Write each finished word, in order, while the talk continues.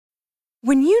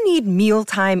When you need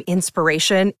mealtime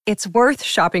inspiration, it's worth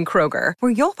shopping Kroger,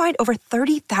 where you'll find over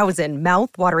 30,000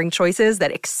 mouth-watering choices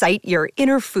that excite your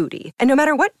inner foodie. And no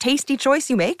matter what tasty choice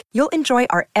you make, you'll enjoy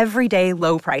our everyday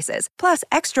low prices, plus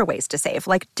extra ways to save,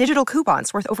 like digital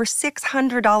coupons worth over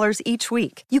 $600 each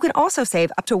week. You can also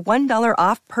save up to $1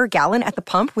 off per gallon at the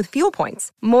pump with fuel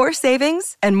points. More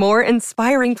savings and more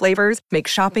inspiring flavors make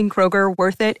shopping Kroger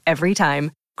worth it every time.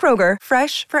 Kroger,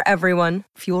 fresh for everyone.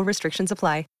 Fuel restrictions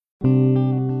apply.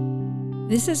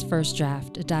 This is First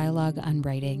Draft, a dialogue on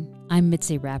writing. I'm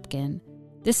Mitzi Rapkin.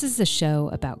 This is a show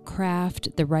about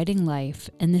craft, the writing life,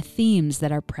 and the themes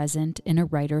that are present in a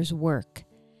writer's work.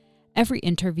 Every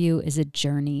interview is a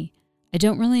journey. I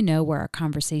don't really know where our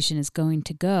conversation is going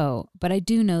to go, but I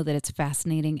do know that it's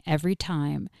fascinating every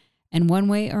time, and one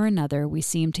way or another we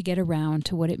seem to get around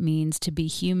to what it means to be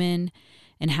human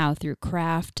and how through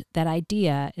craft that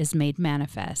idea is made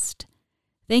manifest.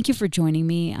 Thank you for joining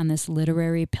me on this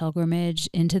literary pilgrimage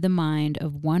into the mind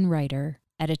of one writer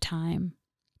at a time.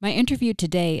 My interview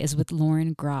today is with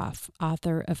Lauren Groff,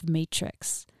 author of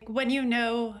Matrix. When you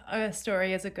know a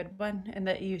story is a good one and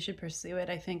that you should pursue it,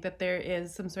 I think that there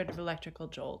is some sort of electrical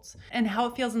jolt and how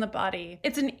it feels in the body.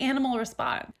 It's an animal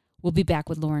response. We'll be back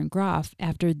with Lauren Groff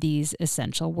after these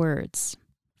essential words.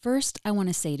 First, I want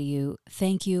to say to you,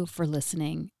 thank you for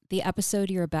listening. The episode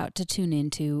you're about to tune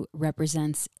into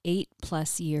represents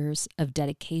 8+ years of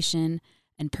dedication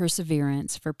and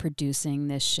perseverance for producing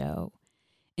this show.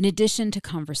 In addition to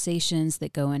conversations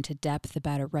that go into depth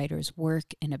about a writer's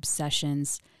work and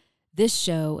obsessions, this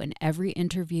show and every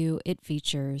interview it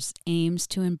features aims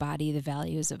to embody the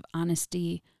values of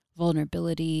honesty,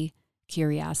 vulnerability,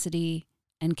 curiosity,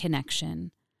 and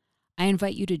connection. I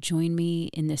invite you to join me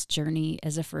in this journey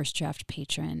as a First Draft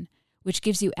patron, which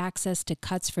gives you access to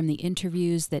cuts from the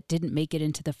interviews that didn't make it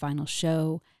into the final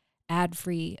show,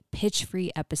 ad-free,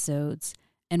 pitch-free episodes,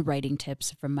 and writing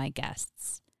tips from my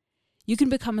guests. You can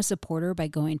become a supporter by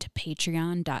going to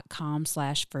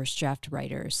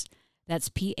patreon.com/firstdraftwriters. That's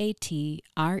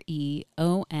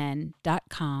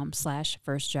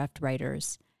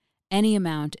patreon.com/firstdraftwriters. Any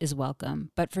amount is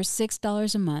welcome, but for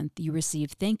 $6 a month, you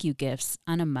receive thank you gifts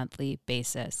on a monthly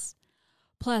basis.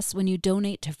 Plus, when you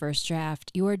donate to First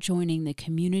Draft, you are joining the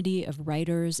community of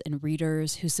writers and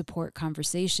readers who support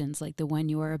conversations like the one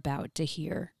you are about to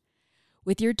hear.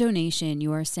 With your donation,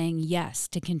 you are saying yes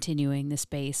to continuing the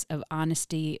space of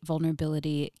honesty,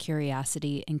 vulnerability,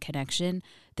 curiosity, and connection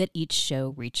that each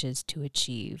show reaches to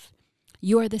achieve.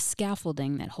 You are the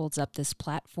scaffolding that holds up this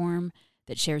platform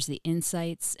that shares the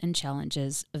insights and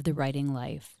challenges of the writing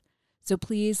life. So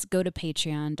please go to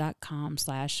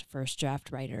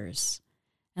patreon.com/firstdraftwriters.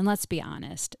 And let's be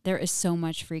honest, there is so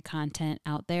much free content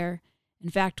out there. In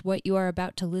fact, what you are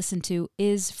about to listen to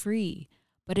is free,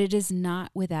 but it is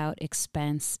not without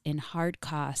expense in hard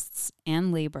costs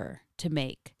and labor to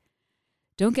make.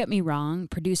 Don't get me wrong,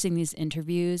 producing these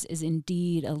interviews is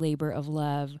indeed a labor of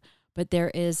love, but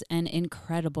there is an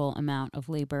incredible amount of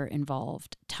labor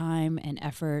involved, time and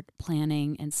effort,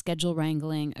 planning and schedule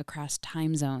wrangling across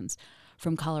time zones,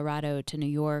 from Colorado to New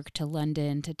York to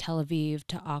London to Tel Aviv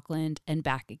to Auckland and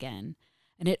back again.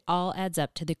 And it all adds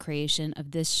up to the creation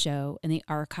of this show and the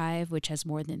archive, which has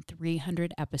more than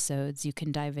 300 episodes you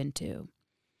can dive into.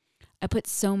 I put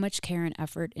so much care and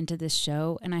effort into this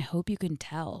show, and I hope you can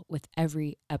tell with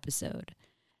every episode.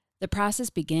 The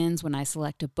process begins when I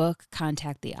select a book,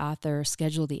 contact the author,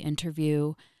 schedule the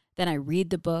interview. Then I read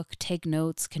the book, take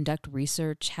notes, conduct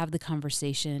research, have the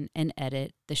conversation, and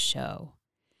edit the show.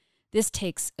 This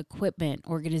takes equipment,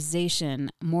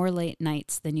 organization, more late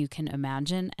nights than you can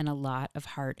imagine, and a lot of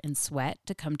heart and sweat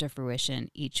to come to fruition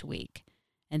each week.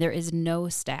 And there is no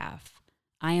staff.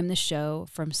 I am the show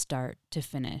from start to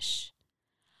finish.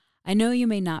 I know you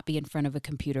may not be in front of a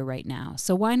computer right now,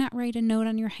 so why not write a note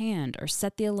on your hand or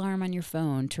set the alarm on your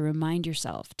phone to remind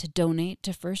yourself to donate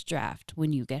to First Draft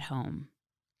when you get home.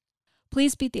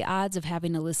 Please beat the odds of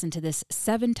having to listen to this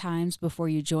 7 times before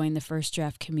you join the First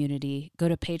Draft community. Go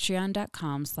to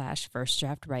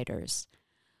patreon.com/firstdraftwriters.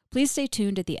 Please stay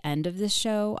tuned at the end of this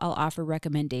show. I'll offer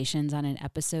recommendations on an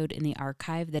episode in the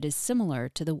archive that is similar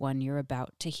to the one you're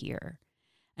about to hear.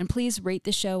 And please rate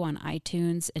the show on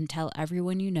iTunes and tell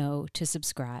everyone you know to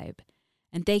subscribe.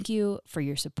 And thank you for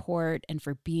your support and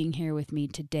for being here with me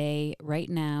today, right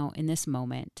now, in this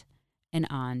moment. And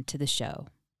on to the show.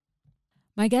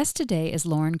 My guest today is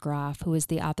Lauren Groff, who is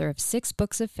the author of 6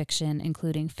 books of fiction,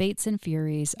 including Fates and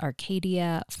Furies,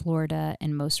 Arcadia, Florida,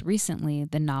 and most recently,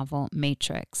 the novel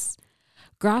Matrix.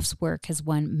 Groff's work has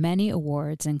won many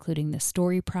awards, including the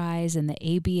Story Prize and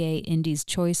the ABA Indies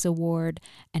Choice Award,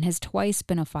 and has twice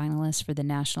been a finalist for the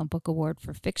National Book Award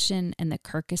for Fiction and the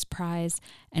Kirkus Prize,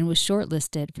 and was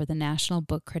shortlisted for the National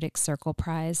Book Critics Circle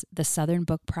Prize, the Southern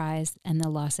Book Prize, and the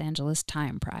Los Angeles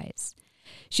Times Prize.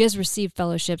 She has received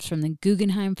fellowships from the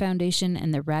Guggenheim Foundation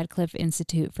and the Radcliffe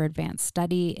Institute for Advanced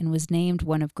Study, and was named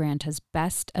one of Granta's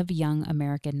Best of Young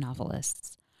American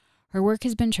Novelists. Her work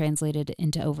has been translated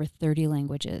into over 30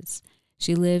 languages.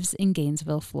 She lives in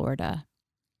Gainesville, Florida.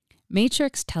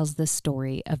 Matrix tells the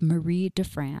story of Marie de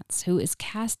France, who is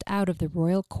cast out of the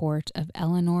royal court of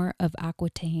Eleanor of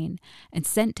Aquitaine and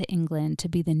sent to England to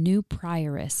be the new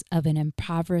prioress of an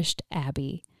impoverished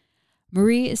abbey.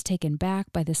 Marie is taken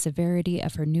back by the severity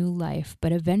of her new life,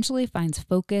 but eventually finds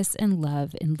focus and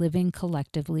love in living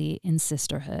collectively in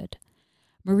sisterhood.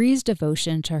 Marie's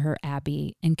devotion to her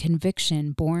abbey and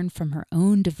conviction born from her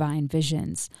own divine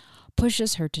visions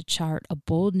pushes her to chart a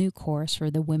bold new course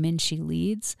for the women she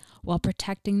leads while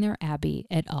protecting their abbey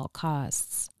at all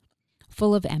costs.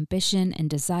 Full of ambition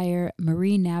and desire,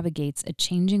 Marie navigates a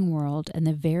changing world and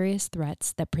the various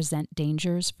threats that present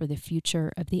dangers for the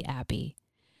future of the abbey.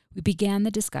 We began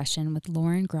the discussion with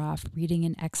Lauren Groff reading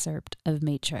an excerpt of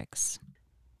Matrix.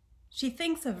 She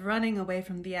thinks of running away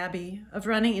from the abbey, of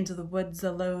running into the woods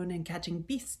alone and catching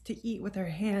beasts to eat with her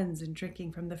hands and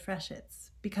drinking from the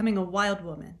freshets, becoming a wild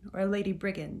woman or a lady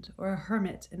brigand or a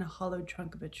hermit in a hollowed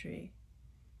trunk of a tree.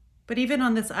 But even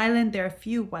on this island, there are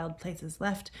few wild places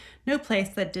left, no place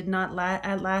that did not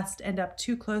at last end up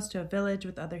too close to a village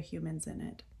with other humans in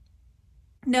it.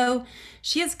 No,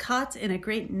 she is caught in a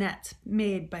great net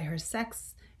made by her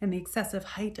sex and the excessive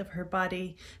height of her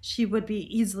body. She would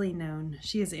be easily known.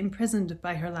 She is imprisoned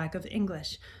by her lack of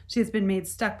English. She has been made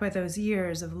stuck by those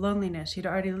years of loneliness she had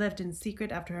already lived in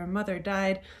secret after her mother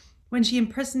died, when she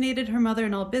impersonated her mother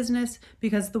in all business,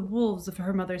 because the wolves of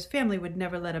her mother's family would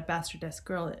never let a bastardess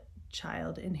girl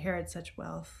child inherit such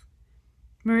wealth.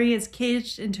 Marie is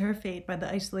caged into her fate by the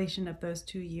isolation of those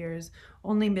 2 years,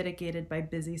 only mitigated by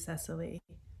busy Cecily.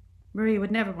 Marie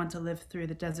would never want to live through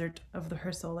the desert of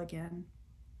her soul again.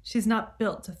 She's not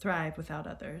built to thrive without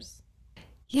others.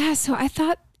 Yeah, so I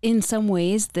thought in some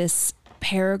ways this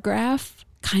paragraph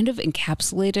kind of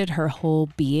encapsulated her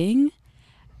whole being.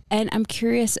 And I'm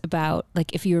curious about,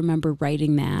 like, if you remember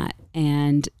writing that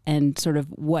and sort of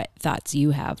what thoughts you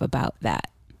have about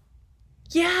that.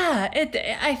 Yeah,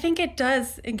 I think it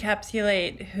does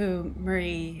encapsulate who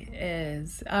Marie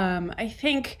is. I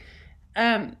think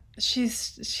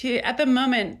she at the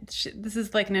moment, this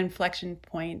is like an inflection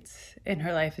point in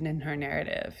her life and in her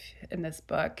narrative in this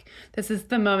book. This is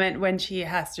the moment when she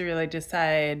has to really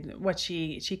decide what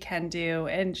she can do,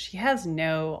 and she has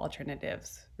no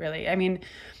alternatives, really. I mean,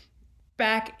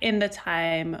 back in the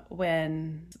time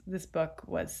when this book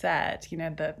was set,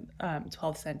 the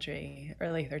 12th century,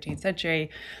 early 13th century,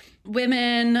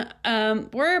 women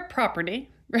were property,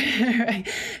 right?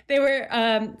 They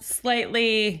were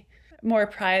slightly more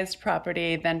prized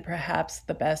property than perhaps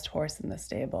the best horse in the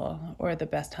stable or the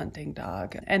best hunting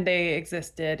dog. And they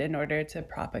existed in order to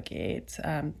propagate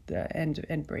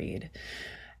and breed.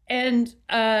 And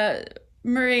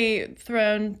Marie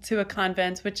thrown to a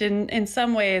convent, which in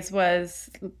some ways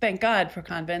was, thank God for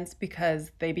convents,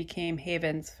 because they became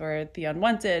havens for the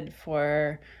unwanted,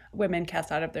 for women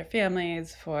cast out of their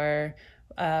families, for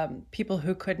people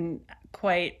who couldn't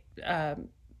quite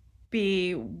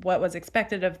be what was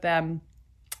expected of them.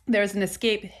 There was an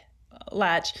escape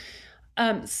latch.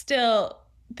 Still,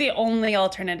 the only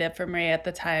alternative for Marie at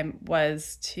the time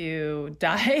was to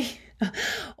die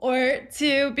or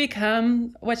to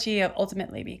become what she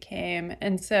ultimately became.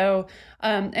 And so,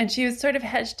 and she was sort of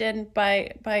hedged in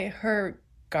by her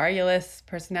garrulous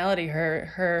personality,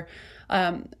 her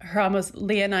almost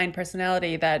leonine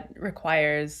personality that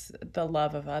requires the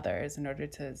love of others in order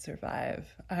to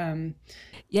survive.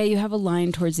 Yeah, you have a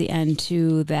line towards the end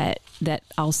too that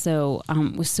also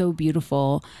was so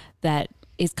beautiful, that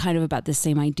is kind of about the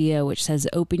same idea, which says,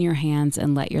 "Open your hands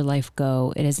and let your life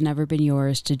go. It has never been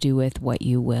yours to do with what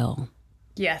you will."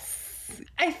 Yes.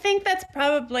 I think that's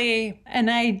probably an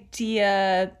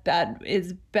idea that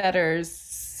is better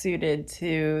suited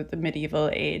to the medieval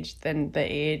age than the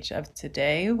age of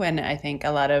today, when I think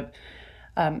a lot of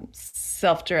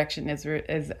self-direction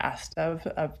is asked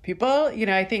of people.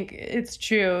 I think it's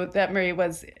true that Marie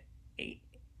was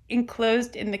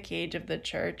enclosed in the cage of the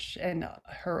church and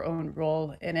her own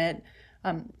role in it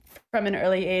from an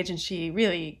early age, and she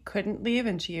really couldn't leave,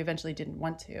 and she eventually didn't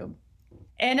want to.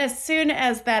 And as soon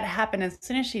as that happened, as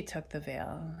soon as she took the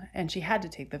veil, and she had to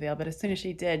take the veil, but as soon as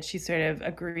she did, she sort of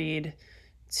agreed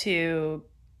to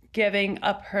giving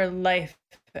up her life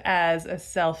as a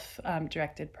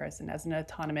self-directed person, as an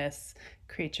autonomous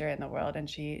creature in the world. And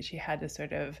she had to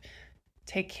sort of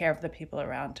take care of the people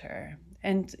around her.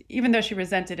 And even though she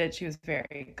resented it, she was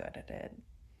very good at it.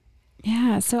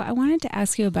 Yeah. So I wanted to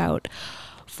ask you about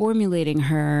formulating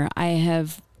her. I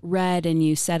have read, and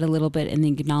you said a little bit in the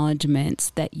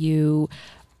acknowledgments, that you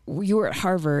were at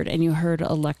Harvard and you heard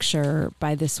a lecture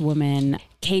by this woman,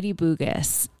 Katie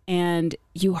Bougis, and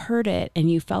you heard it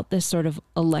and you felt this sort of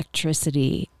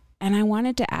electricity. And I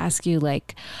wanted to ask you,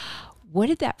 like, what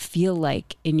did that feel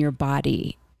like in your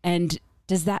body? And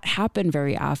does that happen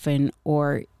very often,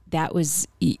 or that was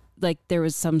like there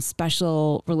was some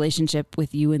special relationship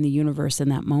with you and the universe in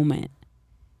that moment?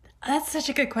 That's such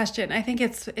a good question. I think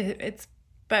it's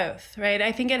both, right?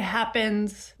 I think it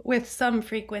happens with some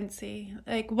frequency.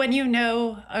 Like when you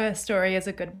know a story is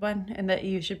a good one and that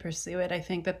you should pursue it, I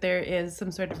think that there is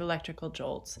some sort of electrical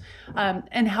jolts.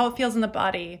 And how it feels in the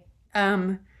body.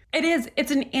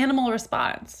 It's an animal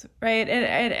response, right?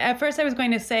 And at first I was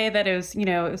going to say that it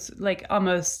was like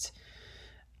almost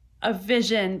a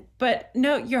vision, but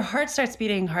no, your heart starts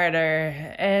beating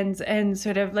harder and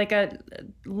sort of like a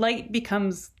light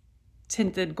becomes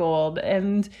tinted gold,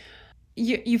 and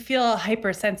you feel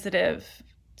hypersensitive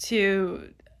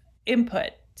to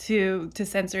input, to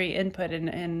sensory input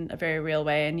in a very real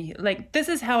way. And like, this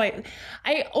is how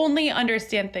I only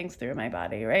understand things through my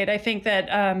body, right? I think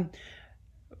that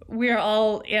we're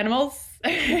all animals.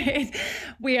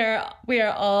 we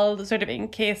are all sort of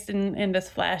encased in this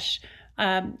flesh.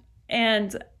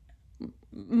 And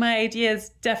my ideas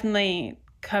definitely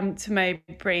come to my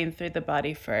brain through the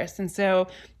body first. And so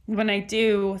when I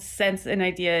do sense an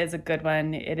idea is a good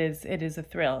one, it is a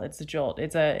thrill, it's a jolt,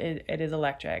 it is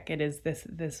electric. It is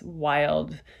this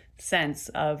wild sense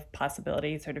of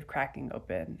possibility sort of cracking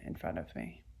open in front of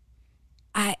me.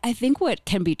 I think what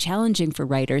can be challenging for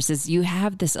writers is you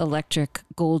have this electric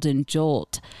golden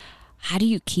jolt. How do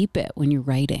you keep it when you're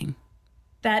writing?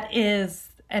 That is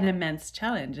an immense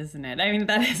challenge, isn't it? I mean,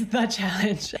 that is the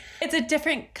challenge. It's a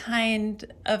different kind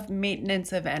of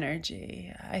maintenance of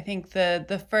energy. I think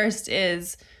the first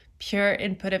is pure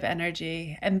input of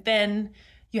energy, and then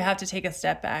you have to take a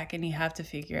step back and you have to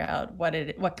figure out what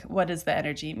does the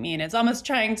energy mean. It's almost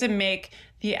trying to make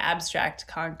the abstract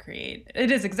concrete.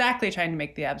 It is exactly trying to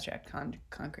make the abstract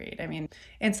concrete. I mean,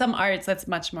 in some arts that's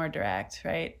much more direct,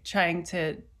 right? Trying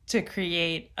to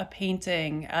create a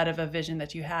painting out of a vision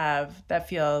that you have that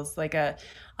feels like a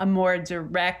more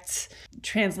direct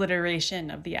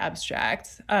transliteration of the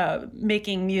abstract.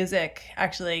 Making music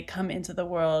actually come into the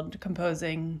world,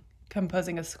 composing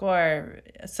a score,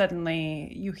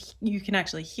 suddenly you can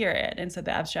actually hear it. And so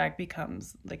the abstract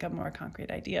becomes like a more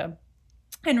concrete idea.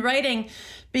 And writing,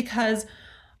 because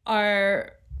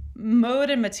our mode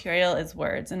and material is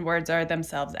words, and words are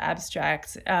themselves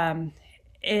abstract,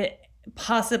 it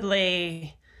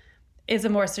possibly is a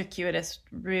more circuitous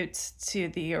route to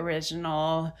the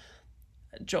original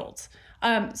jolt.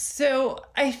 So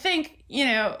I think,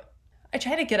 I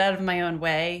try to get out of my own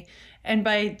way. And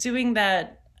by doing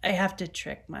that, I have to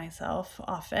trick myself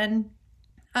often.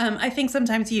 I think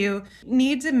sometimes you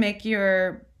need to make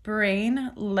your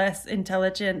brain less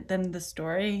intelligent than the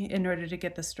story in order to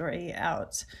get the story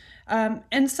out.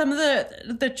 And some of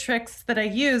the tricks that I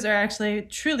use are actually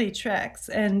truly tricks,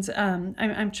 and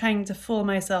I'm trying to fool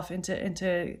myself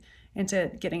into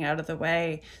getting out of the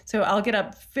way. So I'll get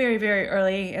up very, very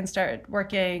early and start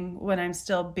working when I'm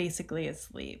still basically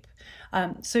asleep.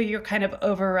 So you're kind of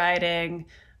overriding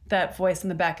that voice in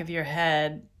the back of your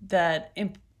head that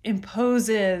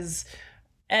imposes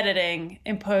editing,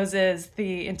 imposes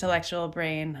the intellectual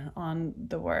brain on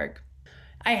the work.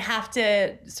 I have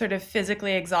to sort of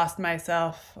physically exhaust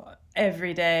myself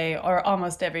every day or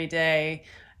almost every day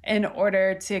in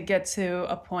order to get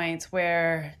to a point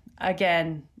where,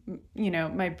 again,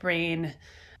 my brain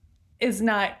is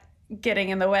not getting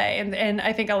in the way. And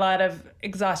I think a lot of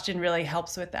exhaustion really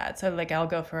helps with that. So like I'll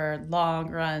go for long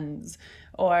runs,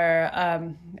 or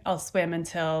I'll swim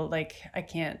until like I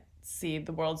can't see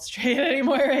the world straight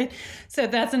anymore, right? So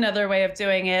that's another way of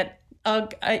doing it.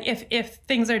 If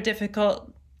things are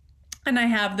difficult and I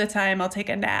have the time, I'll take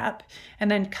a nap, and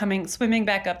then swimming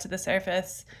back up to the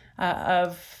surface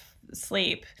of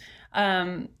sleep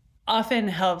often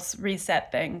helps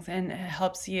reset things and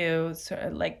helps you sort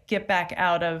of like get back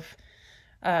out of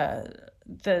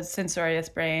the censorious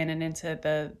brain and into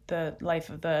the life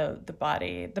of the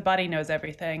body. The body knows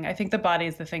everything. I think the body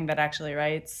is the thing that actually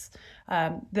writes.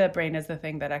 The brain is the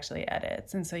thing that actually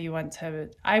edits. And so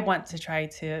I want to try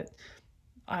to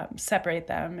separate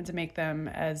them and to make them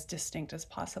as distinct as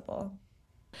possible.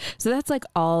 So that's like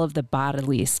all of the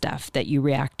bodily stuff that you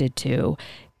reacted to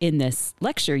in this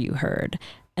lecture you heard.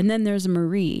 And then there's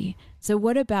Marie. So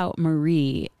what about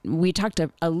Marie? We talked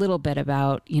a little bit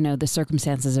about, the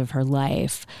circumstances of her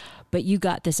life, but you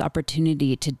got this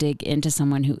opportunity to dig into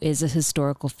someone who is a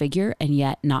historical figure and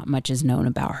yet not much is known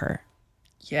about her.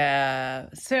 Yeah.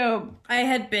 So I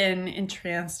had been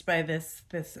entranced by this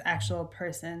actual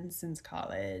person since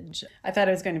college. I thought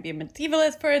I was going to be a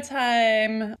medievalist for a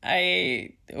time.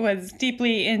 I was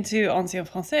deeply into Ancien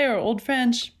Français or Old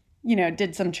French,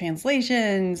 did some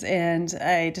translations, and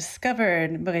I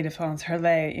discovered Marie de France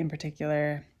Herlet in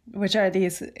particular, which are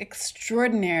these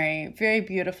extraordinary, very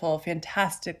beautiful,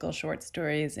 fantastical short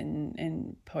stories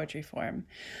in poetry form.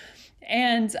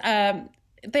 And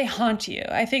they haunt you.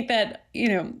 I think that,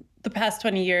 the past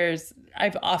 20 years,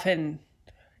 I've often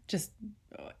just,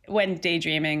 when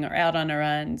daydreaming or out on a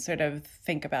run, sort of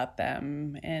think about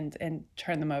them and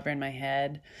turn them over in my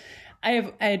head.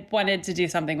 I wanted to do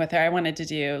something with her. I wanted to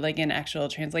do like an actual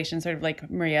translation, sort of like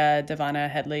Maria Dahvana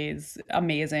Headley's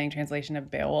amazing translation of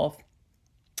Beowulf.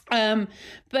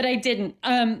 But I didn't,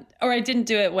 or I didn't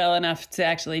do it well enough to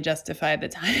actually justify the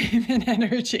time and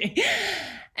energy.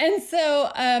 And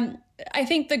so I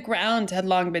think the ground had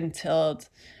long been tilled.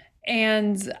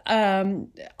 And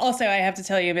also, I have to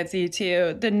tell you, Mitzi,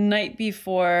 too, the night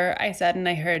before I sat and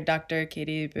I heard Dr.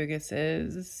 Katie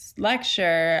Bugus's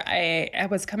lecture, I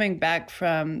was coming back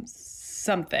from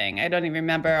something, I don't even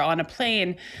remember, on a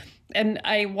plane. And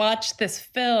I watched this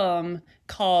film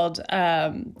called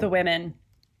The Women.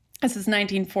 This is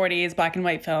 1940s black and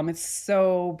white film. It's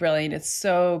so brilliant. It's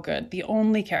so good. The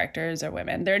only characters are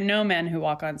women. There are no men who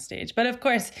walk on stage. But of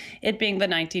course, it being the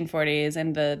 1940s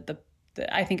and the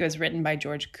I think it was written by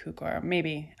George Cukor.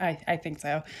 Maybe. I think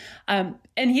so. And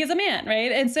he's a man,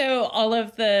 right? And so all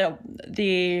of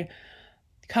the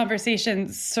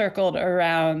conversations circled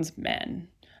around men.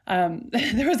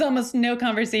 There was almost no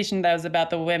conversation that was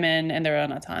about the women and their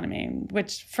own autonomy,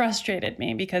 which frustrated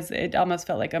me because it almost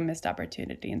felt like a missed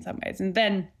opportunity in some ways. And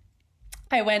then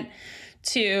I went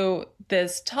to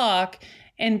this talk,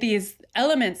 and these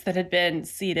elements that had been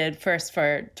seeded first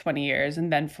for 20 years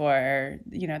and then for,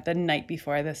 the night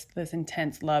before, this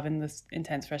intense love and this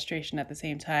intense frustration at the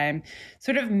same time,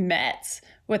 sort of met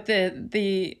with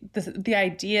the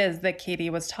ideas that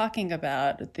Katie was talking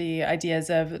about, the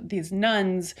ideas of these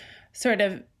nuns sort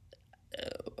of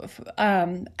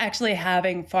actually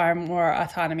having far more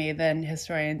autonomy than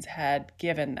historians had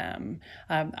given them.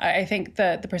 I think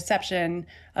the perception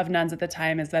of nuns at the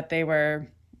time is that they were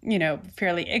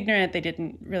fairly ignorant. They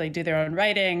didn't really do their own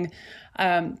writing.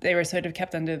 They were sort of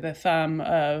kept under the thumb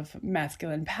of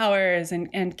masculine powers.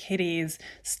 And Katie's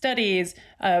studies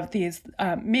of these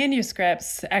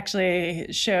manuscripts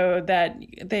actually show that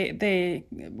they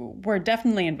were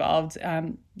definitely involved.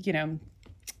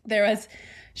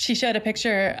 She showed a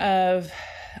picture of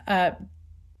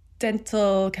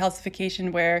dental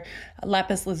calcification where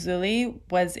lapis lazuli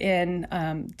was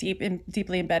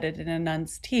deeply embedded in a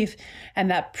nun's teeth,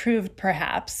 and that proved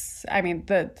perhaps,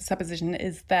 the supposition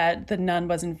is that the nun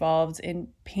was involved in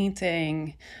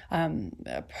painting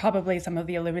probably some of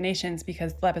the illuminations,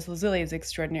 because lapis lazuli is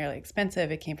extraordinarily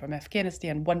expensive. It came from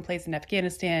Afghanistan, one place in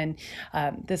Afghanistan.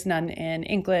 This nun in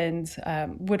England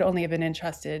would only have been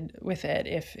entrusted with it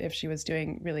if she was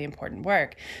doing really important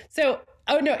work. So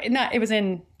it was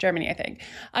in Germany, I think.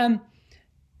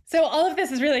 So all of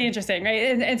this is really interesting,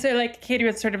 right? And so like Katie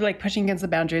was sort of like pushing against the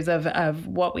boundaries of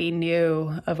what we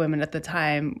knew of women at the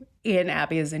time in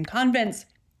abbeys and convents.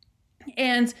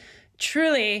 And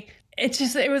truly,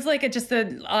 it was like just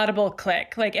an audible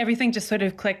click. Like everything just sort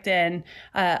of clicked in.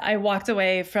 I walked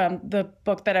away from the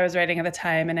book that I was writing at the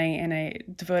time, and I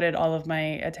devoted all of my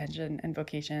attention and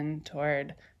vocation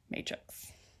toward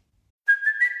Matrix.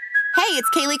 Hey, it's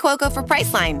Kaylee Cuoco for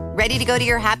Priceline. Ready to go to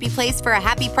your happy place for a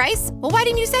happy price? Well, why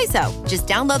didn't you say so? Just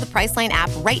download the Priceline app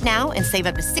right now and save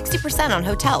up to 60% on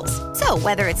hotels. So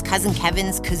whether it's Cousin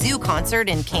Kevin's Kazoo Concert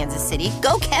in Kansas City,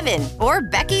 go Kevin, or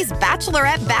Becky's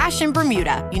Bachelorette Bash in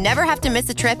Bermuda, you never have to miss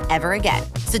a trip ever again.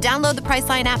 So download the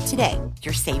Priceline app today.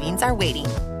 Your savings are waiting.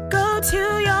 Go to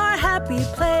your happy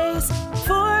place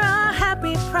for a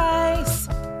happy price.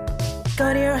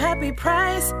 Go to your happy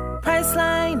price,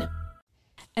 Priceline.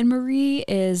 And Marie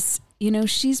is,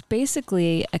 she's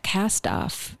basically a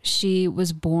cast-off. She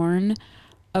was born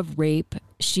of rape.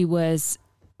 She was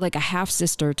like a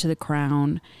half-sister to the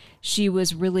crown. She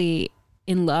was really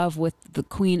in love with the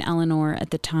Queen Eleanor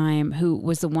at the time, who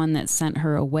was the one that sent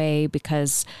her away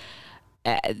because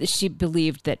she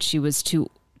believed that she was too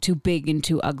too big and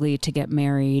too ugly to get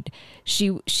married.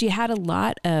 She had a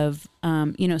lot of,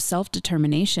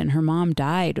 self-determination. Her mom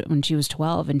died when she was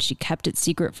 12 and she kept it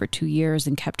secret for 2 years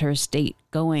and kept her estate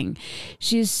going.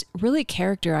 She's really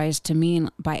characterized to me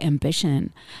by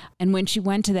ambition. And when she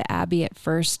went to the Abbey at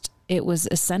first, it was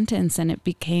a sentence and it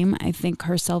became, I think,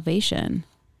 her salvation.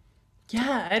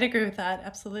 Yeah, I'd agree with that.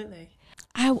 Absolutely.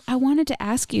 I wanted to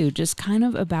ask you just kind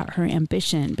of about her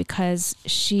ambition, because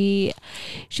she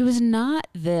was not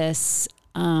this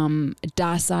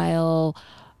docile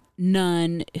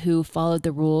nun who followed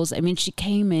the rules. I mean, she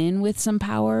came in with some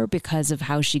power because of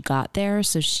how she got there.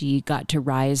 So she got to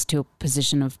rise to a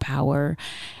position of power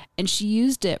and she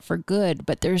used it for good,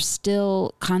 but there's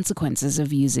still consequences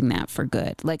of using that for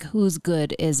good. Like, whose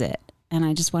good is it? And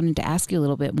I just wanted to ask you a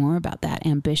little bit more about that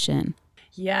ambition.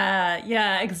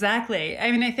 Yeah, exactly.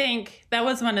 I mean, I think that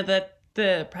was one of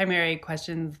the primary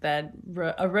questions that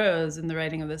arose in the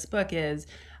writing of this book is,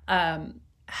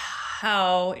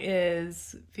 how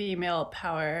is female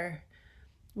power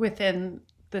within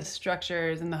the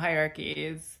structures and the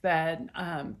hierarchies that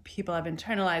people have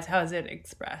internalized, how is it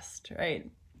expressed,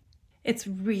 right? It's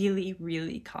really,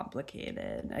 really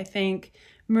complicated. I think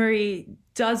Marie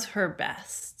does her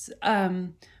best,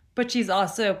 but she's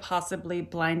also possibly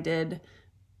blinded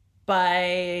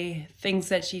by things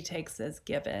that she takes as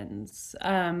givens,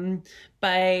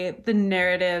 by the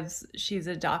narratives she's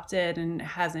adopted and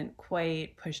hasn't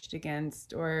quite pushed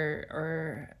against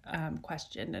or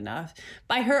questioned enough,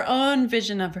 by her own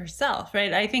vision of herself,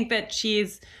 right? I think that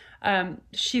she's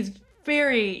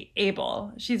very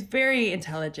able. She's very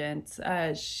intelligent.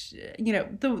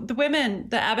 The women,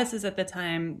 the abbesses at the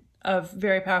time of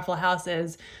very powerful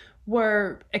houses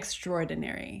were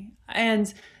extraordinary.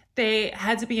 And they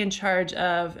had to be in charge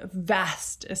of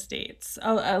vast estates.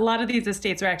 A lot of these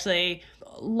estates were actually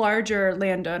larger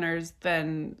landowners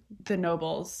than the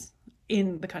nobles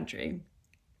in the country.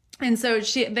 And so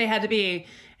they had to be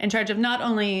in charge of not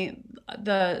only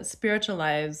the spiritual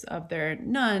lives of their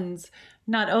nuns,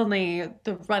 not only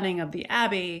the running of the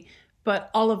abbey,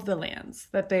 but all of the lands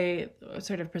that they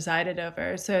sort of presided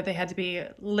over. So they had to be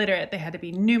literate, they had to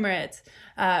be numerate,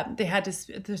 they had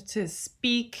to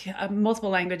speak multiple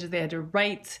languages, they had to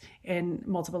write in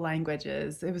multiple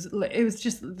languages. It was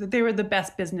just, they were the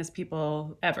best business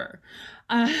people ever.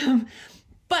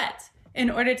 But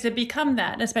in order to become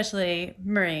that, especially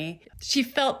Marie, she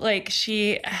felt like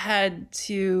she had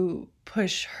to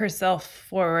push herself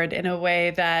forward in a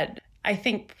way that I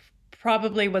think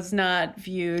probably was not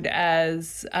viewed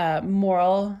as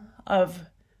moral of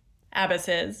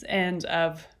abbesses and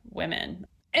of women.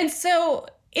 And so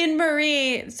in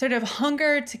Marie, sort of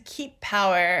hunger to keep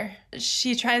power,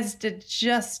 she tries to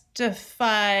justify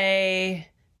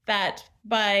that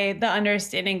by the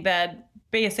understanding that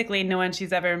basically no one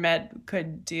she's ever met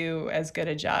could do as good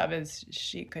a job as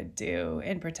she could do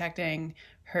in protecting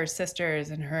her sisters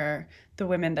and the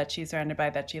women that she's surrounded by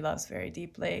that she loves very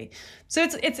deeply. So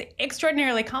it's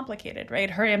extraordinarily complicated, right?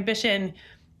 Her ambition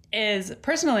is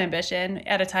personal ambition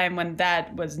at a time when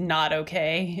that was not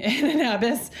okay in an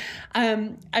abbess.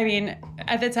 At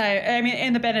the time,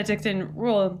 in the Benedictine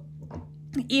rule,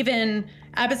 even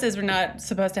abbesses were not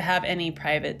supposed to have any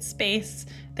private space.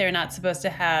 They were not supposed to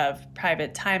have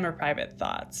private time or private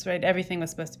thoughts, right? Everything was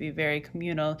supposed to be very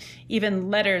communal. Even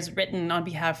letters written on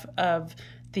behalf of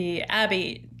the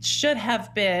abbey should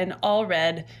have been all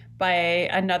read by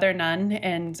another nun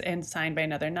and signed by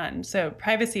another nun. So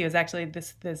privacy was actually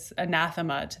this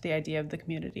anathema to the idea of the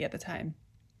community at the time.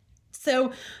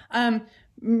 So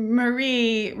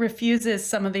Marie refuses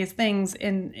some of these things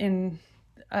and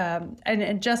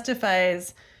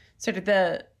justifies sort of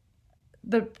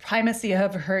the primacy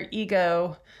of her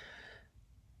ego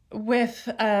with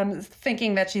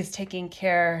thinking that she's taking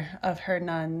care of her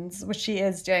nuns, which she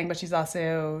is doing, but she's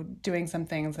also doing some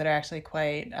things that are actually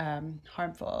quite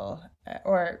harmful,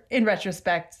 or in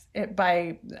retrospect,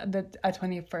 by a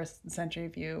 21st century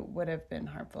view, would have been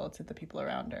harmful to the people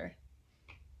around her.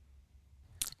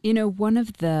 You know, one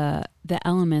of the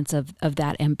elements of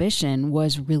that ambition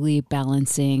was really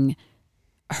balancing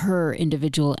her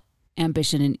individual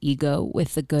ambition and ego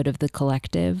with the good of the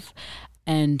collective.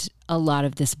 And a lot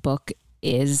of this book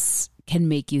can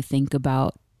make you think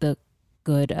about the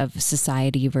good of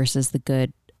society versus the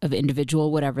good of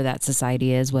individual, whatever that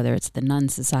society is, whether it's the nun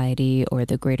society or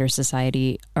the greater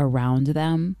society around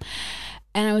them.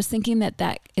 And I was thinking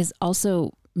that is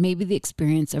also maybe the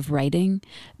experience of writing,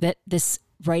 that this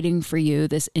writing for you,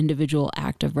 this individual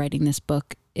act of writing this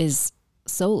book is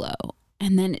solo.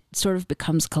 And then it sort of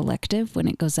becomes collective when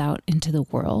it goes out into the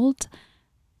world.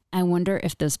 I wonder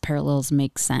if those parallels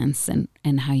make sense and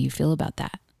how you feel about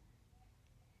that.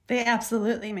 They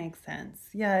absolutely make sense.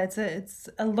 Yeah, it's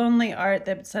a lonely art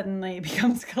that suddenly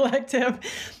becomes collective,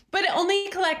 but only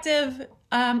collective.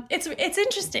 It's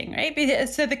interesting, right?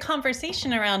 So the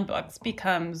conversation around books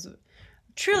becomes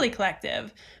truly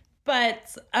collective,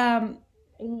 but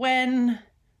when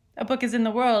a book is in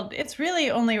the world, it's really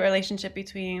only a relationship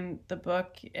between the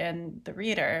book and the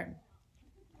reader.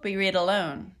 We read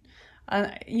alone.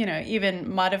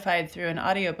 Even modified through an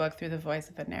audiobook through the voice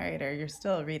of a narrator, you're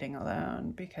still reading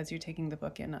alone because you're taking the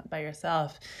book in by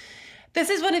yourself. This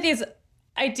is one of these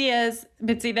ideas,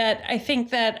 Mitzi, that I think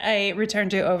that I return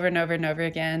to over and over and over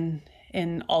again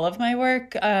in all of my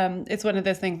work. It's one of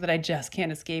those things that I just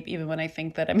can't escape, even when I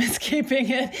think that I'm escaping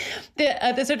it.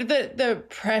 The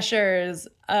pressures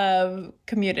of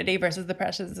community versus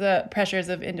the pressures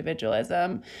of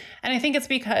individualism. And I think it's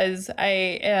because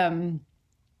I am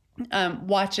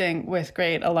watching with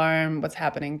great alarm what's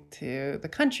happening to the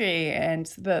country, and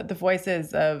the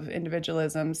voices of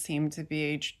individualism seem to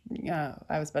be,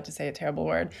 I was about to say a terrible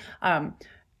word,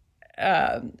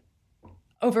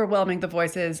 overwhelming the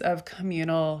voices of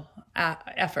communal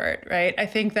effort, right? I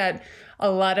think that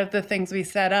a lot of the things we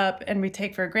set up and we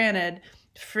take for granted,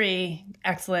 free,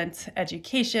 excellent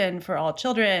education for all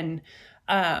children,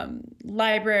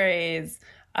 libraries,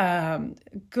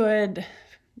 good,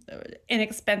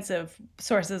 inexpensive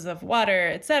sources of water,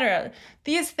 etc.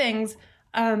 These things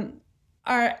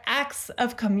are acts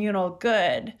of communal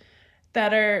good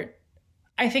that are,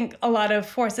 I think, a lot of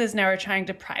forces now are trying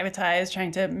to privatize,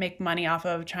 trying to make money off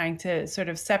of, trying to sort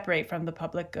of separate from the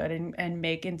public good and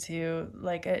make into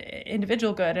like an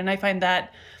individual good. And I find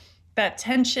that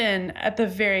tension at the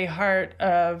very heart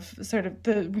of sort of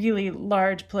the really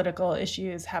large political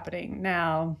issues happening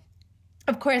now.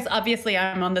 Of course, obviously,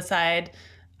 I'm on the side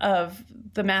of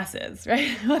the masses,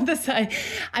 right? On the side,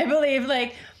 I believe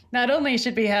like not only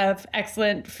should we have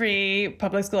excellent free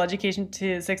public school education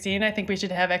to 16, I think we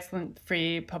should have excellent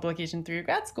free publication through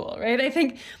grad school, right? I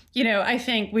think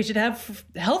we should have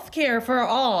healthcare for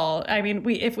all. I mean,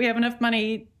 if we have enough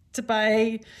money to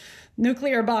buy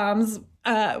nuclear bombs,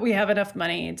 we have enough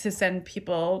money to send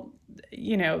people,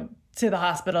 to the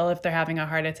hospital if they're having a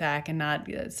heart attack and not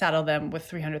saddle them with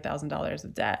 $300,000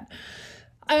 of debt.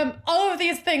 All of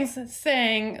these things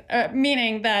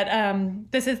meaning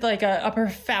that this is like a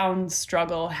profound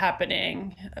struggle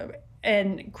happening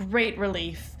and great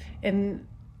relief in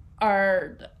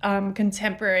our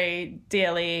contemporary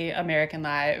daily American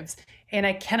lives. And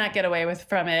I cannot get away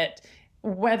from it,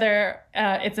 whether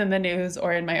it's in the news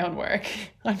or in my own work,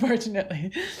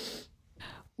 unfortunately.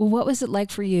 Well, what was it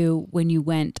like for you when you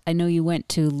went? I know you went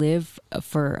to live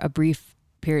for a brief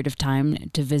period of time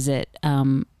to visit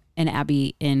an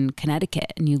abbey in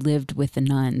Connecticut, and you lived with the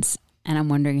nuns. And I'm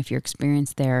wondering if your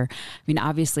experience there, I mean,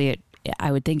 obviously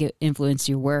I would think it influenced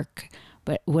your work,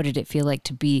 but what did it feel like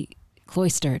to be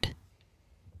cloistered?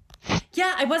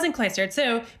 Yeah, I wasn't cloistered.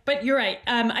 But you're right.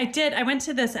 I went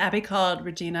to this abbey called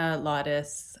Regina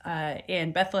Laudis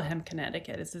in Bethlehem,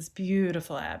 Connecticut. It's this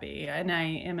beautiful abbey, and I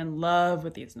am in love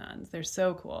with these nuns. They're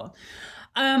so cool.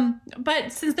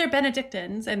 But since they're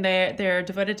Benedictines and they're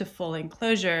devoted to full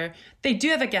enclosure, they do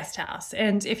have a guest house.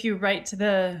 And if you write to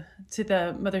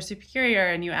the Mother Superior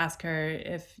and you ask her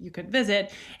if you could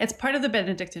visit, it's part of the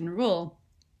Benedictine rule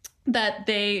that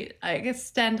they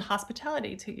extend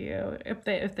hospitality to you if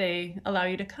they allow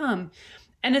you to come.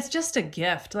 And it's just a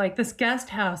gift. Like, this guest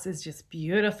house is just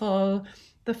beautiful.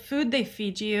 The food they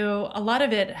feed you, a lot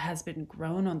of it has been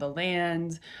grown on the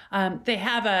land. They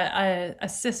have a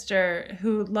sister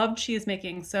who loved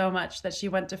cheesemaking so much that she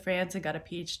went to France and got a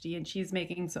PhD in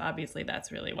cheesemaking. So obviously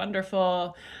that's really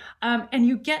wonderful. And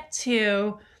you get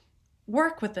to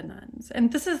work with the nuns.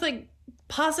 And this is like,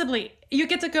 possibly, you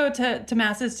get to go to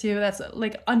masses too. That's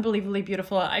like unbelievably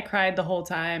beautiful. I cried the whole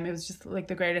time. It was just like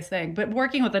the greatest thing. But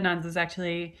working with the nuns is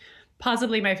actually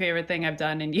possibly my favorite thing I've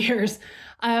done in years.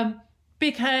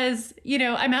 Because,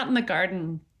 I'm out in the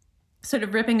garden sort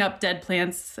of ripping up dead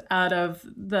plants out of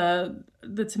the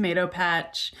tomato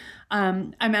patch.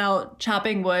 I'm out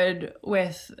chopping wood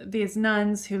with these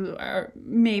nuns who are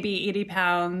maybe 80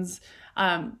 pounds,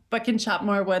 but can chop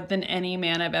more wood than any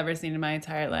man I've ever seen in my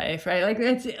entire life, right? Like,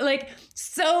 it's like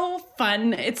so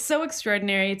fun. It's so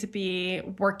extraordinary to be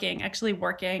working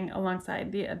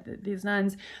alongside these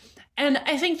nuns. And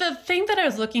I think the thing that I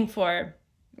was looking for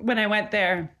when I went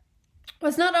there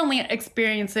was not only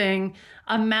experiencing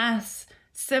a mass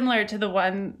similar to the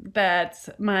one that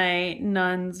my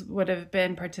nuns would have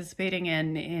been participating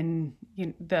in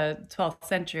the 12th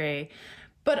century,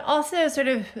 but also sort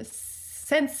of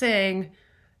sensing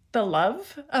the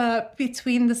love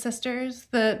between the sisters,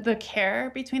 the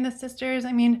care between the sisters.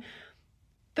 I mean,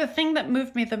 the thing that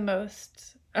moved me the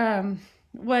most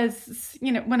was,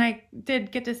 when I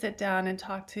did get to sit down and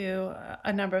talk to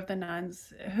a number of the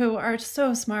nuns who are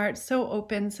so smart, so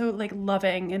open, so like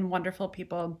loving and wonderful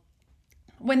people.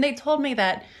 When they told me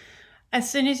that as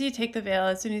soon as you take the veil,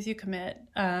 as soon as you commit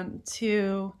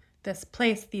to this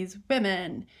place, these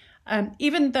women,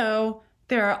 even though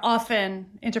there are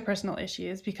often interpersonal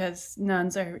issues because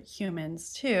nuns are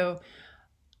humans too,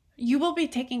 you will be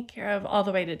taken care of all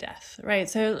the way to death, right?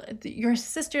 So your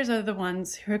sisters are the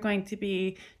ones who are going to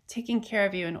be taking care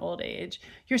of you in old age.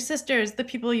 Your sisters, the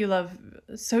people you love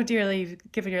so dearly,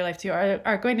 you've given your life to,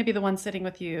 are going to be the ones sitting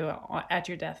with you at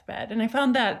your deathbed. And I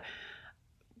found that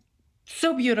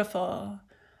so beautiful,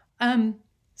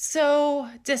 so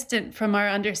distant from our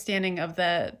understanding of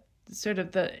the sort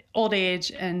of the old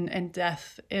age and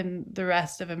death in the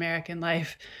rest of American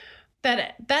life.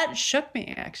 That shook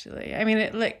me, actually. I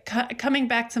mean, coming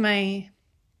back to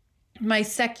my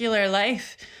secular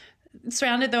life,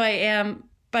 surrounded though I am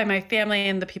by my family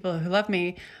and the people who love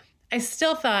me, I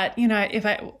still thought, when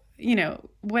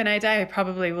I die, I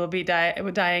probably will be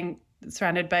dying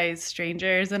surrounded by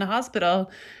strangers in a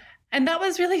hospital. And that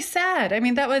was really sad. I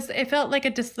mean, it felt like a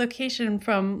dislocation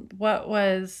from what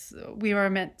we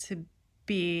were meant to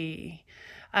be.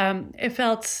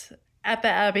 At the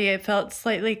Abbey, it felt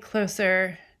slightly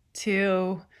closer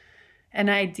to an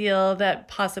ideal that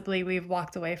possibly we've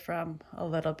walked away from a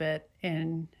little bit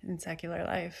in secular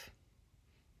life.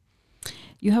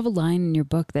 You have a line in your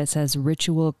book that says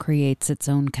ritual creates its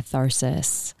own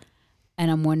catharsis.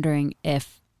 And I'm wondering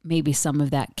if maybe some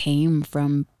of that came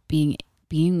from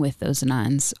being with those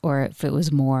nuns, or if it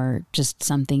was more just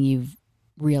something you've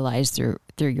realized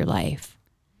through your life.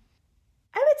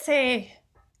 I would say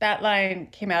that line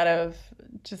came out of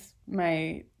just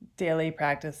my daily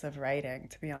practice of writing,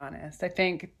 to be honest. I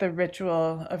think the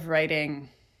ritual of writing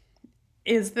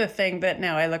is the thing that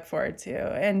now I look forward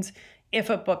to. And if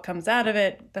a book comes out of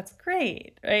it, that's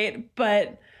great, right?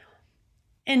 But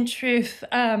in truth,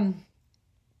 I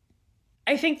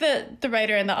think that the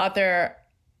writer and the author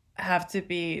have to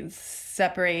be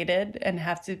separated and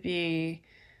have to be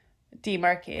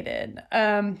demarcated.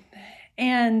 And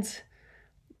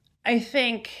I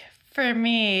think for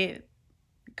me,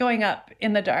 going up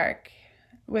in the dark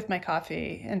with my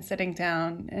coffee and sitting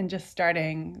down and just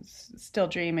starting, still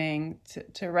dreaming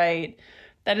to write,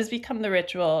 that has become the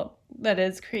ritual that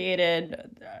has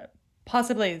created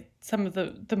possibly some of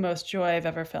the most joy I've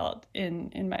ever felt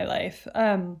in my life.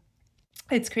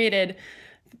 It's created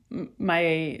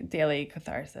my daily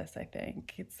catharsis, I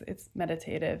think. It's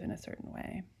meditative in a certain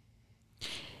way.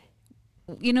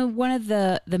 One of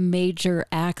the major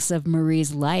acts of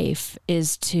Marie's life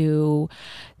is to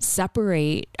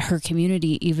separate her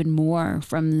community even more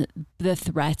from the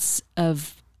threats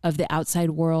of the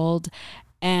outside world.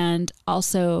 And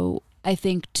also, I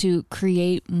think, to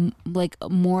create like a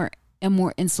more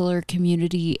insular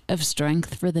community of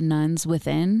strength for the nuns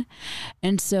within.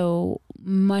 And so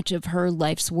much of her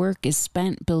life's work is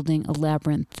spent building a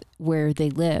labyrinth where they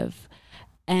live.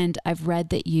 And I've read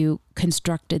that you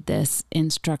constructed this in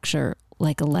structure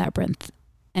like a labyrinth.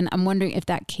 And I'm wondering if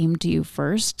that came to you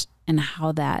first and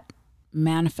how that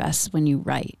manifests when you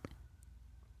write.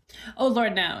 Oh,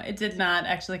 Lord, no, it did not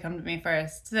actually come to me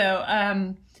first. So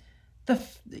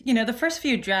the first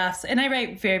few drafts, and I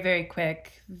write very, very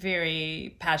quick,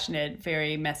 very passionate,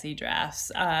 very messy drafts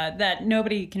that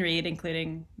nobody can read,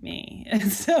 including me.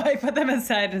 And so I put them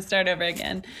aside and start over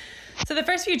again. So the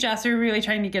first few drafts are really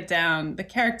trying to get down the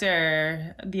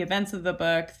character, the events of the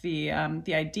book, the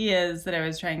ideas that I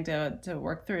was trying to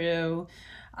work through.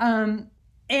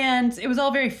 And it was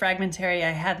all very fragmentary.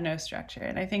 I had no structure.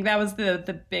 And I think that was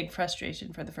the big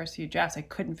frustration for the first few drafts. I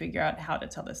couldn't figure out how to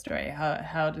tell the story,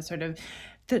 how to sort of,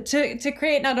 to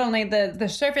create not only the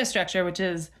surface structure, which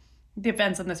is the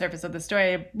events on the surface of the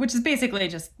story, which is basically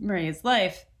just Marie's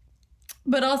life,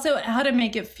 but also how to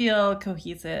make it feel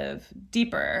cohesive,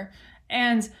 deeper.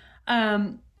 And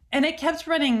it kept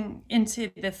running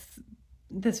into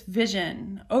this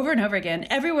vision over and over again.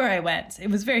 Everywhere I went, it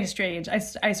was very strange. I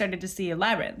started to see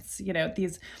labyrinths,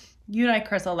 these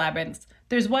unicursal labyrinths.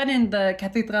 There's one in the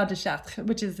Cathédrale de Chartres,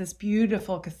 which is this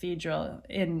beautiful cathedral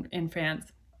in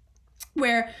France,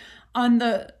 where on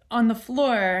the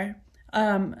floor,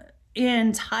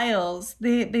 in tiles,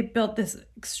 they built this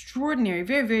extraordinary,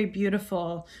 very, very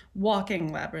beautiful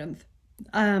walking labyrinth,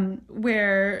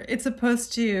 where it's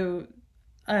supposed to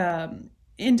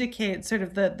indicate sort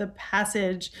of the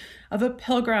passage of a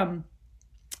pilgrim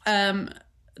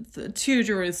to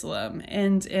Jerusalem,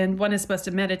 and one is supposed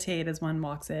to meditate as one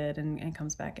walks it and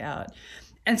comes back out.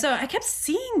 And so I kept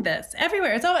seeing this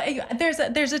everywhere. It's all,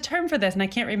 there's a term for this, and I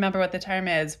can't remember what the term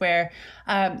is, where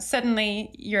suddenly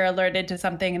you're alerted to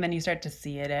something and then you start to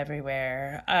see it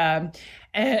everywhere. And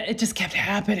it just kept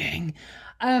happening.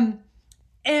 And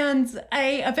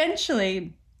I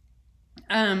eventually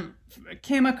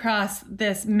came across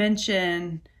this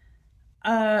mention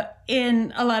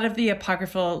in a lot of the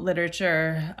apocryphal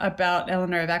literature about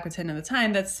Eleanor of Aquitaine at the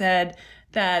time that said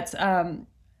that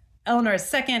Eleanor's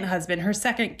second husband, her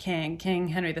second king, King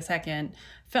Henry II,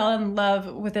 fell in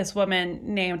love with this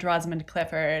woman named Rosamund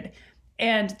Clifford.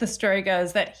 And the story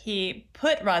goes that he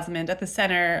put Rosamund at the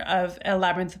center of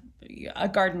a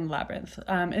garden labyrinth,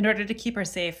 in order to keep her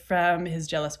safe from his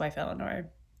jealous wife, Eleanor,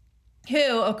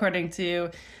 who, according to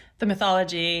the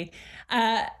mythology,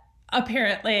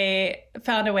 apparently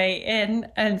found a way in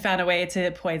and found a way to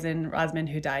poison Rosamund,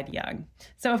 who died young.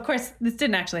 So, of course, this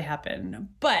didn't actually happen.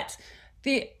 But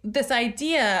this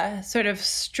idea sort of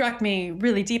struck me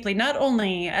really deeply, not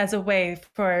only as a way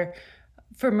for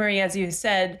Marie, as you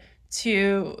said,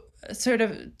 to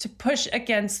push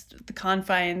against the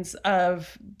confines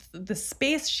of the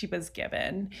space she was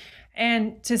given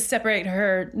and to separate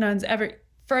her nuns ever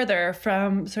further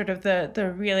from sort of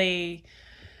the really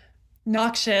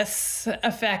noxious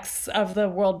effects of the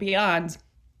world beyond.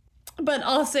 But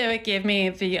also it gave me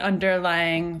the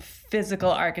underlying physical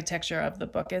architecture of the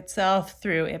book itself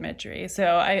through imagery.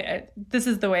 So this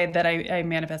is the way that I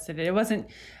manifested it. It wasn't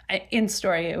in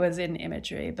story, it was in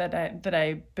imagery that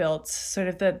I built sort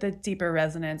of the deeper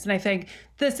resonance. And I think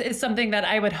this is something that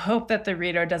I would hope that the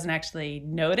reader doesn't actually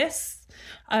notice,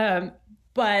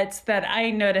 but that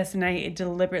I noticed and I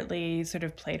deliberately sort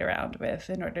of played around with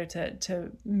in order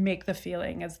to make the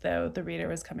feeling as though the reader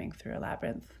was coming through a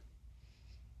labyrinth.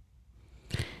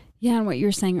 Yeah, and what you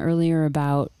were saying earlier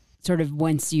about sort of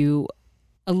once you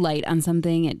alight on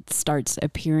something, it starts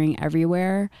appearing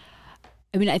everywhere.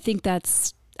 I mean, I think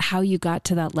that's how you got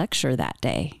to that lecture that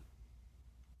day.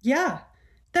 Yeah,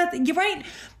 you're right.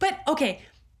 But okay,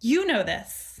 you know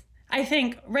this. I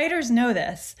think writers know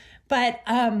this. But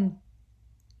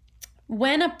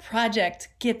when a project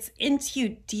gets into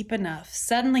you deep enough,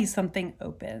 suddenly something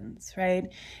opens, right?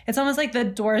 It's almost like the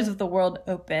doors of the world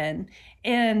open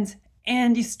and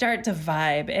you start to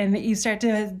vibe and you start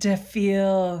to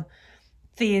feel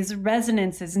these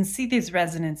resonances and see these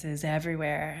resonances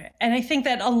everywhere. And I think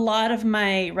that a lot of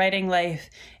my writing life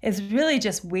is really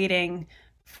just waiting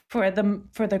for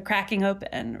the cracking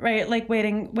open, right? Like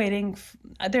waiting.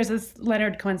 There's this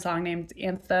Leonard Cohen song named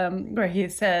Anthem where he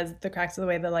says the cracks are the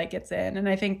way the light gets in. And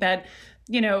I think that,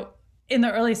 in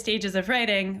the early stages of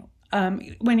writing,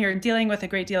 when you're dealing with a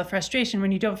great deal of frustration,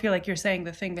 when you don't feel like you're saying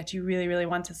the thing that you really, really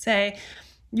want to say,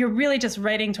 you're really just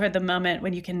writing toward the moment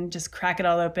when you can just crack it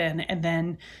all open. And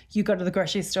then you go to the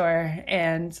grocery store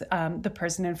and the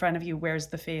person in front of you wears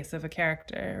the face of a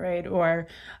character, right? Or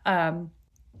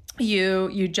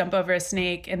you jump over a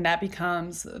snake and that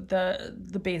becomes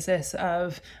the basis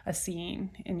of a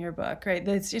scene in your book, right?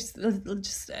 It's just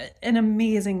an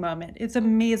amazing moment. It's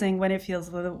amazing when it feels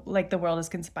like the world is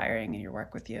conspiring in your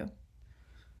work with you.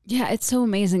 Yeah, it's so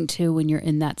amazing too when you're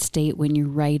in that state, when you're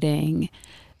writing,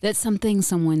 that something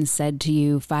someone said to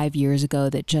you 5 years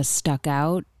ago that just stuck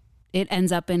out, it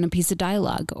ends up in a piece of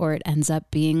dialogue or it ends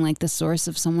up being like the source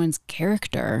of someone's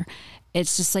character.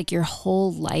 It's just like your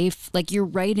whole life, like you're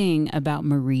writing about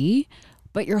Marie,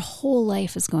 but your whole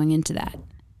life is going into that.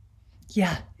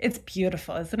 Yeah, it's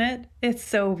beautiful, isn't it? It's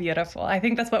so beautiful. I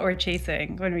think that's what we're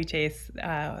chasing when we chase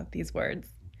these words.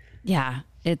 Yeah,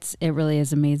 it really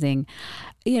is amazing.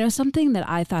 Something that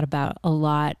I thought about a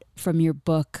lot from your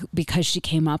book, because she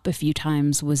came up a few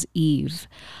times, was Eve.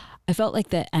 I felt like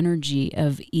the energy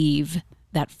of Eve,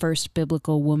 that first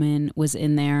biblical woman, was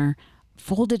in there,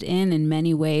 folded in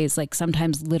many ways, like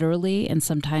sometimes literally and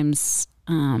sometimes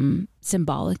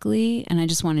symbolically. And I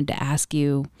just wanted to ask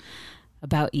you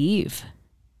about Eve.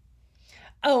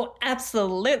 Oh,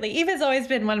 absolutely. Eve has always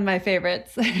been one of my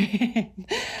favorites.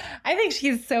 I think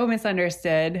she's so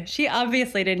misunderstood. She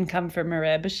obviously didn't come from a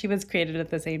rib. She was created at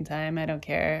the same time. I don't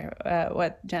care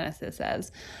what Genesis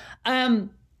says.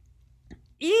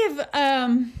 Eve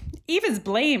is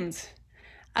blamed.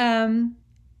 And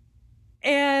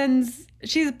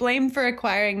she's blamed for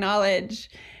acquiring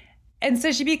knowledge. And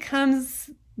so she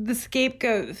becomes the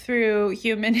scapegoat through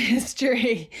human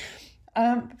history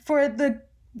for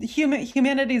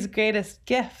humanity's greatest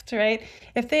gift, right?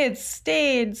 If they had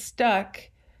stayed stuck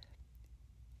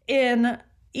in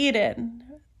Eden,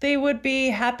 they would be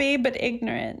happy but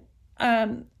ignorant.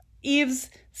 Eve's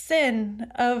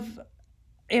sin of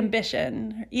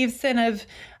ambition, Eve's sin of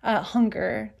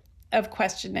hunger, of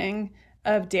questioning,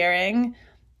 of daring,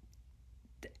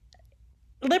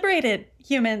 liberated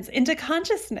humans into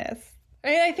consciousness.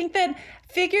 Right? I think that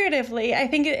figuratively, I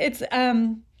think it's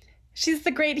she's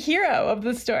the great hero of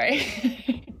the story.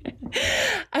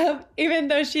 Even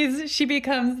though she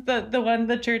becomes the one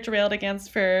the church railed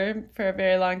against for a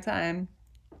very long time.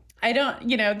 I don't,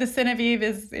 the sin of Eve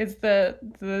is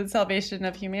the salvation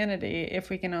of humanity if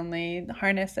we can only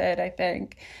harness it, I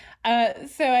think.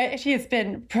 She has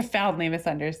been profoundly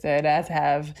misunderstood, as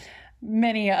have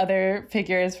many other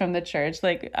figures from the church.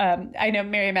 Like, I know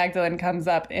Mary Magdalene comes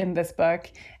up in this book,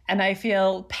 and I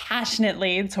feel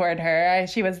passionately toward her.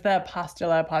 She was the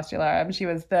apostula apostolarum. She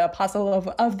was the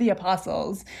apostle of the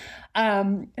apostles.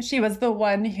 She was the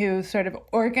one who sort of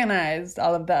organized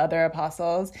all of the other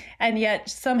apostles. And yet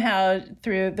somehow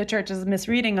through the church's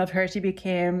misreading of her, she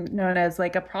became known as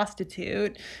like a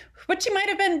prostitute, which she might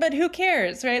have been, but who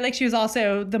cares, right? Like, she was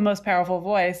also the most powerful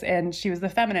voice, and she was the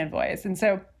feminine voice. And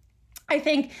so I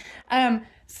think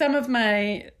some of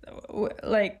my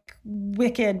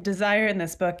wicked desire in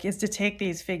this book is to take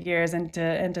these figures and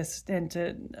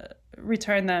to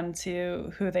return them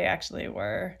to who they actually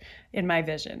were in my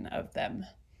vision of them.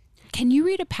 Can you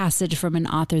read a passage from an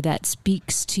author that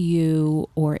speaks to you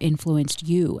or influenced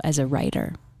you as a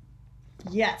writer?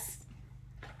 Yes.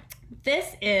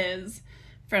 This is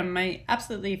from my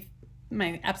absolute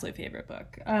favorite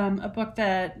book, a book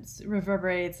that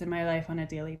reverberates in my life on a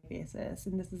daily basis.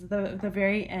 And this is the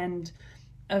very end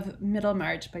of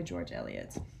Middlemarch by George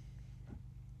Eliot.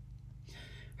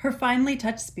 Her finely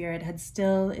touched spirit had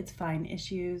still its fine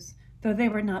issues, though they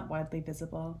were not widely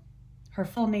visible. Her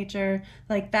full nature,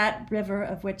 like that river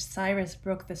of which Cyrus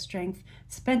broke the strength,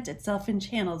 spent itself in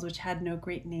channels which had no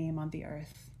great name on the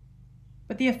earth.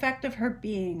 But the effect of her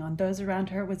being on those around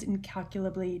her was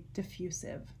incalculably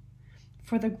diffusive.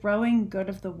 For the growing good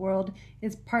of the world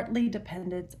is partly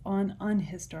dependent on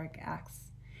unhistoric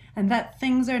acts, and that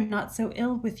things are not so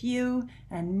ill with you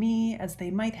and me as they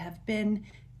might have been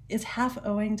is half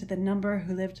owing to the number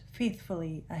who lived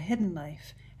faithfully a hidden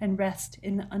life and rest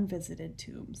in unvisited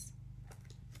tombs.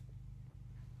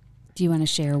 Do you want to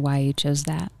share why you chose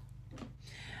that?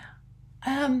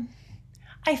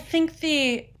 I think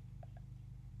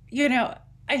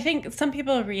I think some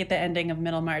people read the ending of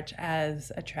Middlemarch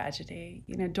as a tragedy.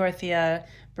 Dorothea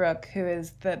Brooke, who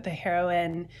is the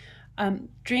heroine,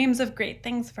 dreams of great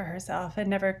things for herself and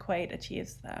never quite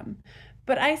achieves them.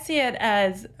 But I see it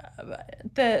as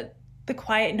the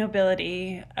quiet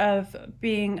nobility of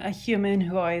being a human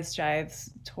who always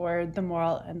strives toward the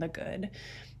moral and the good.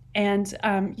 And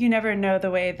you never know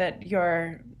the way that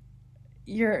your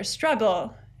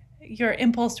struggle, your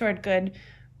impulse toward good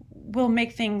will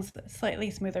make things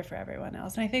slightly smoother for everyone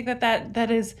else. And I think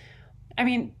that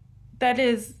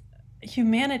is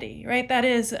humanity, right? That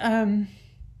is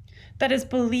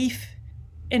belief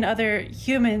in other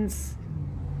humans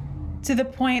to the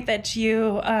point that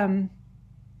you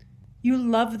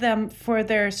love them for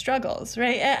their struggles,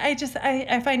 right?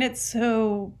 I find it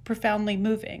so profoundly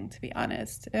moving, to be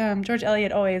honest. George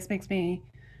Eliot always makes me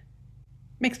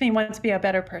want to be a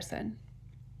better person.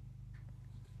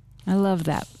 I love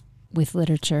that with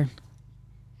literature.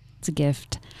 It's a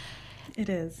gift. It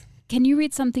is. Can you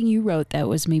read something you wrote that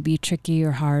was maybe tricky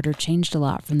or hard or changed a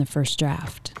lot from the first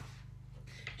draft?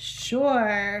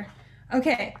 Sure.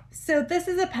 Okay, so this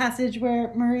is a passage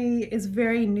where Marie is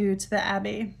very new to the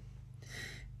Abbey.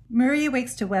 Marie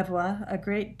wakes to Wevois, a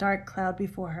great dark cloud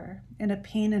before her, and a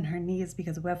pain in her knees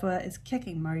because Wevois is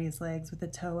kicking Marie's legs with the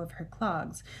toe of her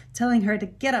clogs, telling her to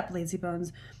get up,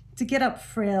 lazybones, to get up,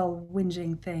 frail,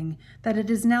 whinging thing, that it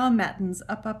is now matins,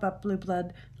 up, blue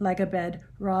blood, like a bed,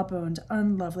 raw-boned,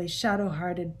 unlovely,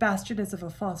 shadow-hearted, bastardess of a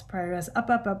false prioress,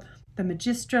 up. The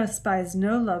magistra spies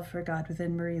no love for God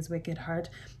within Marie's wicked heart,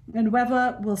 and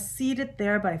Wevois will seed it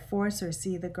there by force or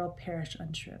see the girl perish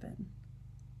unshriven.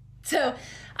 So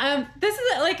this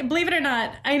is believe it or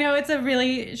not, I know it's a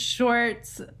really short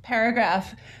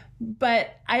paragraph,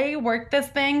 but I worked this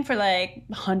thing for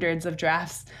hundreds of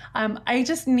drafts. I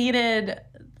just needed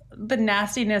the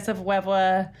nastiness of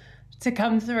Wevois to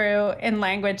come through in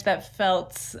language that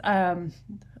felt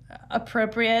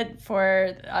appropriate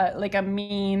for a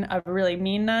really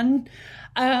mean nun.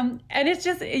 And it's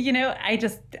just,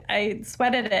 I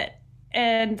sweated it.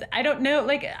 And I don't know,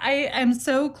 I'm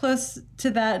so close to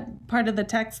that part of the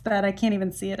text that I can't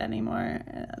even see it anymore.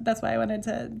 That's why I wanted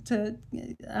to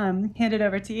hand it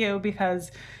over to you, because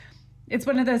it's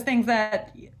one of those things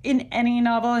that in any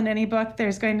novel, in any book,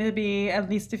 there's going to be at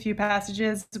least a few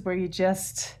passages where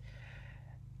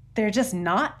they're just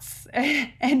knots,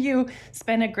 and you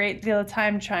spend a great deal of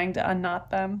time trying to unknot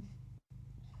them.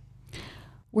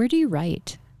 Where do you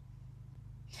write?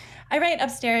 I write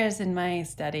upstairs in my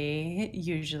study,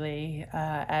 usually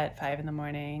at 5 in the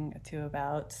morning to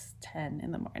about 10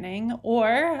 in the morning, or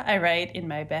I write in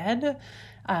my bed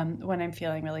when I'm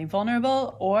feeling really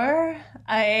vulnerable, or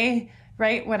I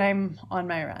write when I'm on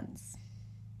my runs.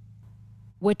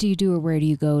 What do you do, or where do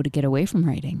you go to get away from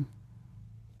writing?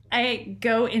 I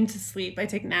go into sleep. I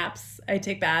take naps. I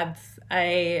take baths.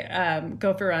 I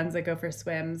go for runs. I go for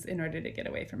swims in order to get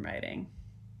away from writing.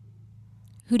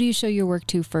 Who do you show your work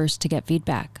to first to get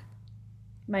feedback?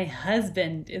 My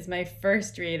husband is my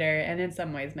first reader and in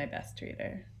some ways my best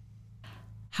reader.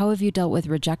 How have you dealt with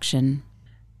rejection?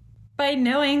 By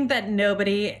knowing that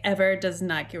nobody ever does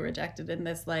not get rejected in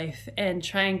this life and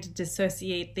trying to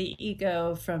dissociate the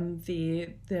ego from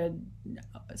the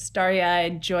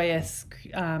starry-eyed, joyous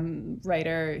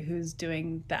writer who's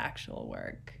doing the actual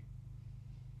work.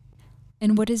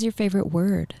 And what is your favorite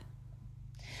word?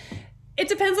 It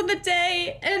depends on the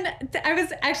day. And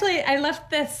I left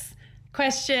this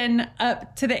question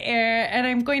up to the air, and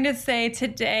I'm going to say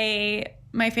today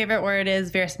my favorite word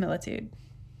is verisimilitude.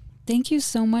 Thank you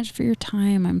so much for your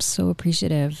time. I'm so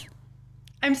appreciative.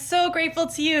 I'm so grateful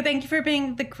to you. Thank you for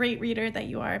being the great reader that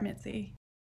you are, Mitzi.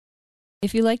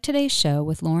 If you like today's show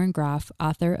with Lauren Groff,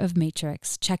 author of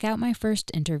Matrix, check out my first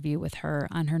interview with her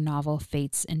on her novel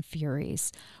Fates and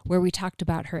Furies, where we talked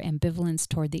about her ambivalence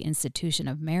toward the institution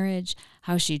of marriage,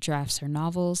 how she drafts her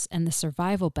novels, and the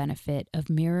survival benefit of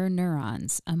mirror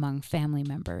neurons among family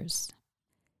members.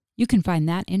 You can find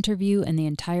that interview and the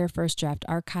entire First Draft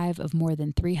archive of more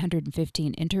than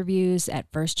 315 interviews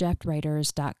at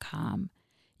firstdraftwriters.com.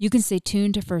 You can stay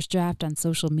tuned to First Draft on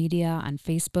social media on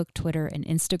Facebook, Twitter, and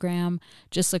Instagram.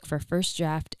 Just look for First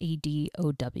Draft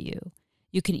ADOW.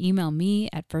 You can email me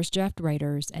at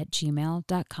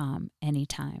firstdraftwriters@gmail.com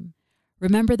anytime.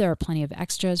 Remember, there are plenty of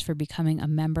extras for becoming a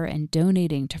member and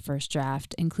donating to First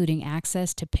Draft, including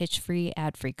access to pitch-free,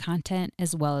 ad-free content,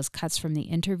 as well as cuts from the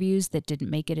interviews that didn't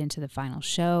make it into the final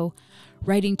show,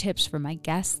 writing tips for my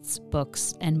guests,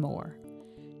 books, and more.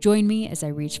 Join me as I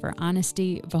reach for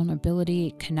honesty,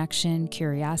 vulnerability, connection,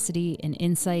 curiosity, and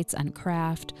insights on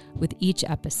craft with each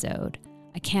episode.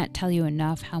 I can't tell you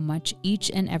enough how much each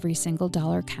and every single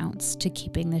dollar counts to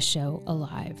keeping the show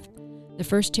alive. The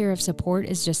first tier of support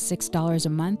is just $6 a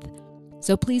month,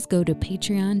 so please go to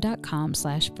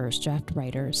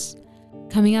patreon.com/firstdraftwriters.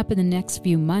 Coming up in the next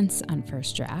few months on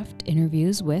First Draft,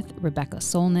 interviews with Rebecca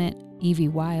Solnit, Evie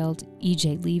Wild,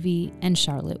 EJ Levy, and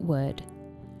Charlotte Wood.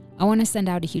 I want to send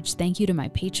out a huge thank you to my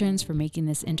patrons for making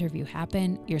this interview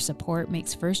happen. Your support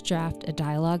makes First Draft, a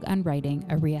dialogue on writing,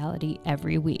 a reality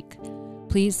every week.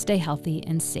 Please stay healthy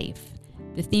and safe.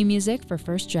 The theme music for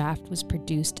First Draft was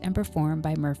produced and performed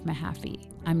by Murph Mahaffey.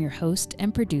 I'm your host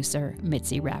and producer,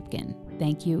 Mitzi Rapkin.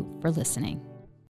 Thank you for listening.